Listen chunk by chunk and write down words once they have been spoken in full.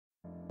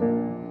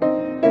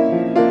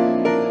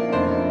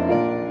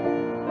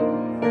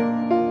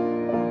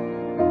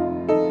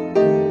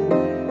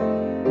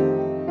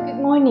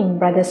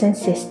brothers and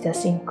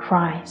sisters in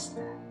Christ.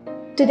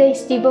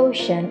 Today's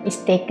devotion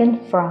is taken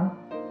from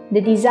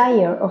The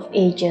Desire of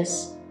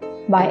Ages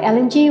by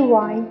Ellen G.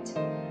 White,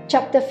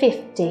 chapter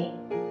 50,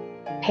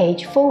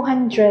 page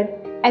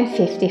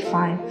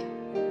 455.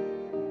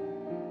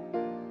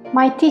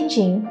 My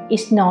teaching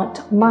is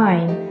not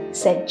mine,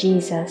 said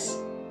Jesus,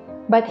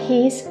 but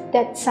his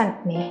that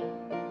sent me.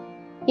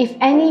 If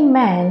any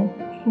man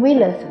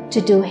willeth to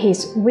do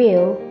his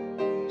will,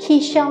 he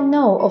shall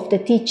know of the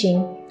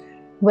teaching,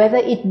 whether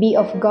it be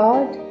of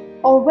God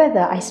or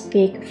whether I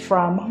speak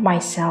from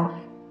myself.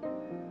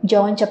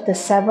 John chapter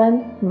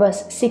 7,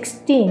 verse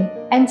 16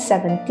 and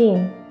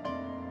 17.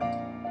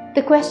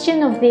 The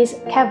question of these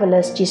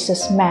cavilers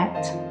Jesus met,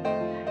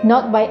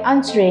 not by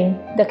answering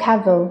the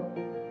cavil,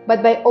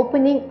 but by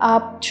opening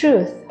up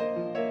truth,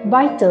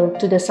 vital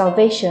to the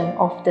salvation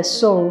of the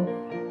soul.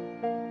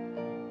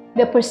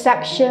 The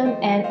perception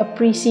and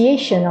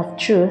appreciation of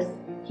truth,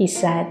 he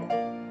said,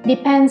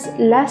 depends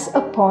less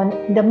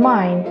upon the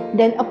mind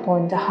than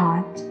upon the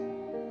heart.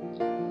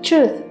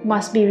 Truth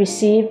must be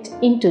received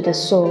into the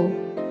soul.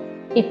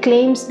 It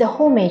claims the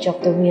homage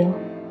of the will.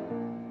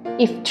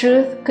 If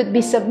truth could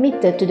be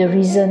submitted to the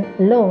reason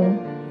alone,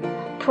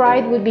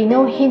 pride would be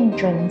no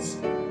hindrance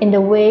in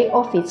the way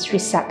of its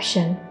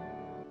reception.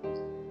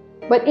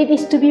 But it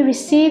is to be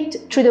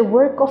received through the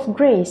work of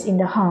grace in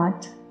the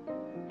heart,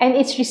 and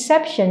its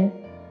reception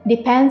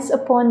depends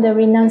upon the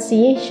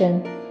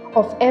renunciation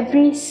of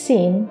every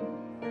sin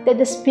that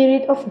the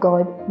Spirit of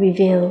God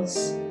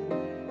reveals.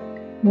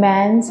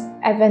 Man's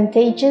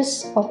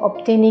advantages of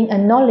obtaining a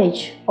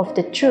knowledge of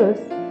the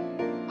truth,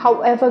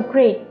 however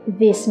great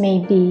this may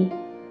be,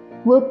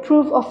 will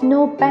prove of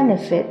no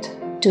benefit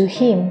to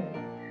him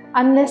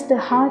unless the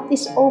heart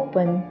is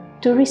open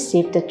to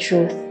receive the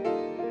truth,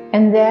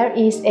 and there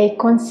is a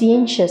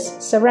conscientious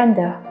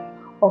surrender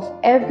of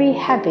every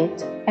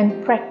habit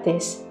and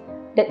practice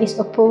that is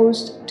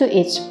opposed to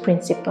its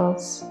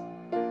principles.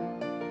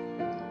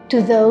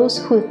 To those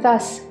who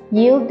thus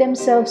yield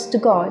themselves to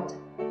God,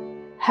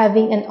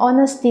 having an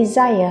honest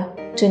desire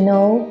to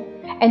know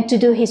and to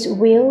do His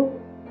will,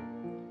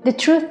 the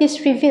truth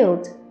is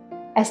revealed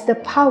as the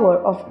power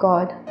of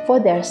God for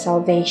their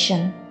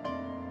salvation.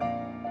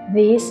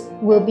 These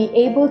will be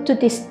able to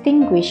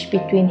distinguish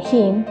between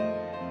him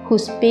who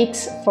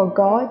speaks for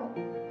God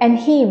and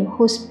him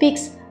who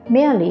speaks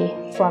merely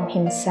from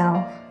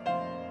himself.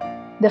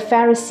 The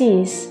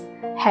Pharisees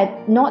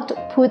had not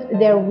put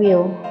their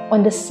will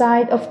on the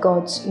side of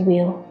God's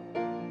will.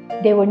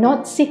 They were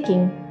not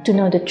seeking to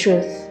know the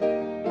truth,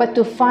 but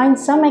to find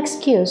some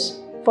excuse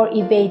for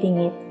evading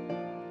it.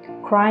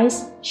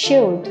 Christ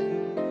showed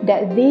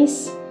that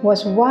this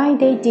was why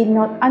they did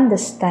not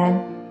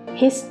understand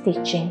His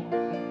teaching.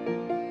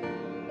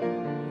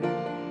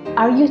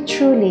 Are you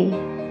truly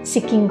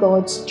seeking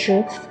God's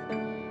truth?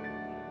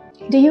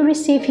 Do you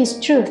receive His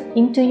truth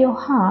into your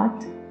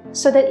heart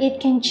so that it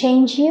can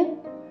change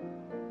you?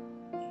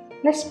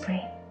 Let's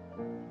pray.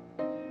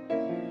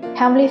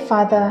 Heavenly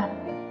Father,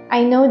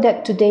 I know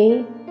that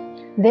today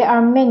there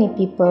are many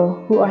people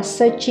who are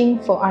searching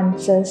for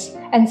answers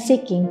and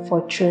seeking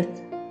for truth.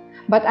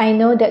 But I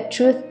know that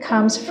truth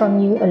comes from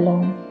you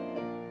alone.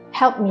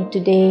 Help me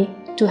today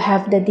to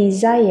have the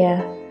desire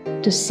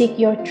to seek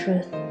your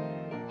truth.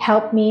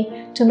 Help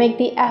me to make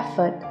the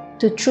effort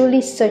to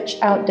truly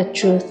search out the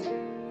truth.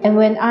 And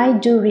when I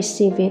do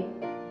receive it,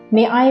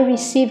 may I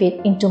receive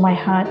it into my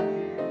heart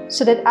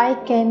so that I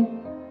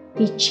can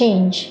be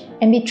changed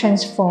and be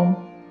transformed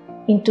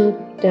into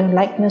the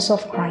likeness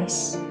of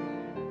Christ.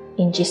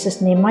 In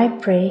Jesus' name I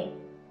pray.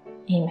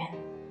 Amen.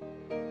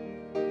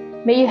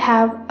 May you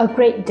have a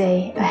great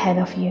day ahead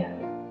of you.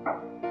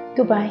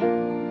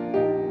 Goodbye.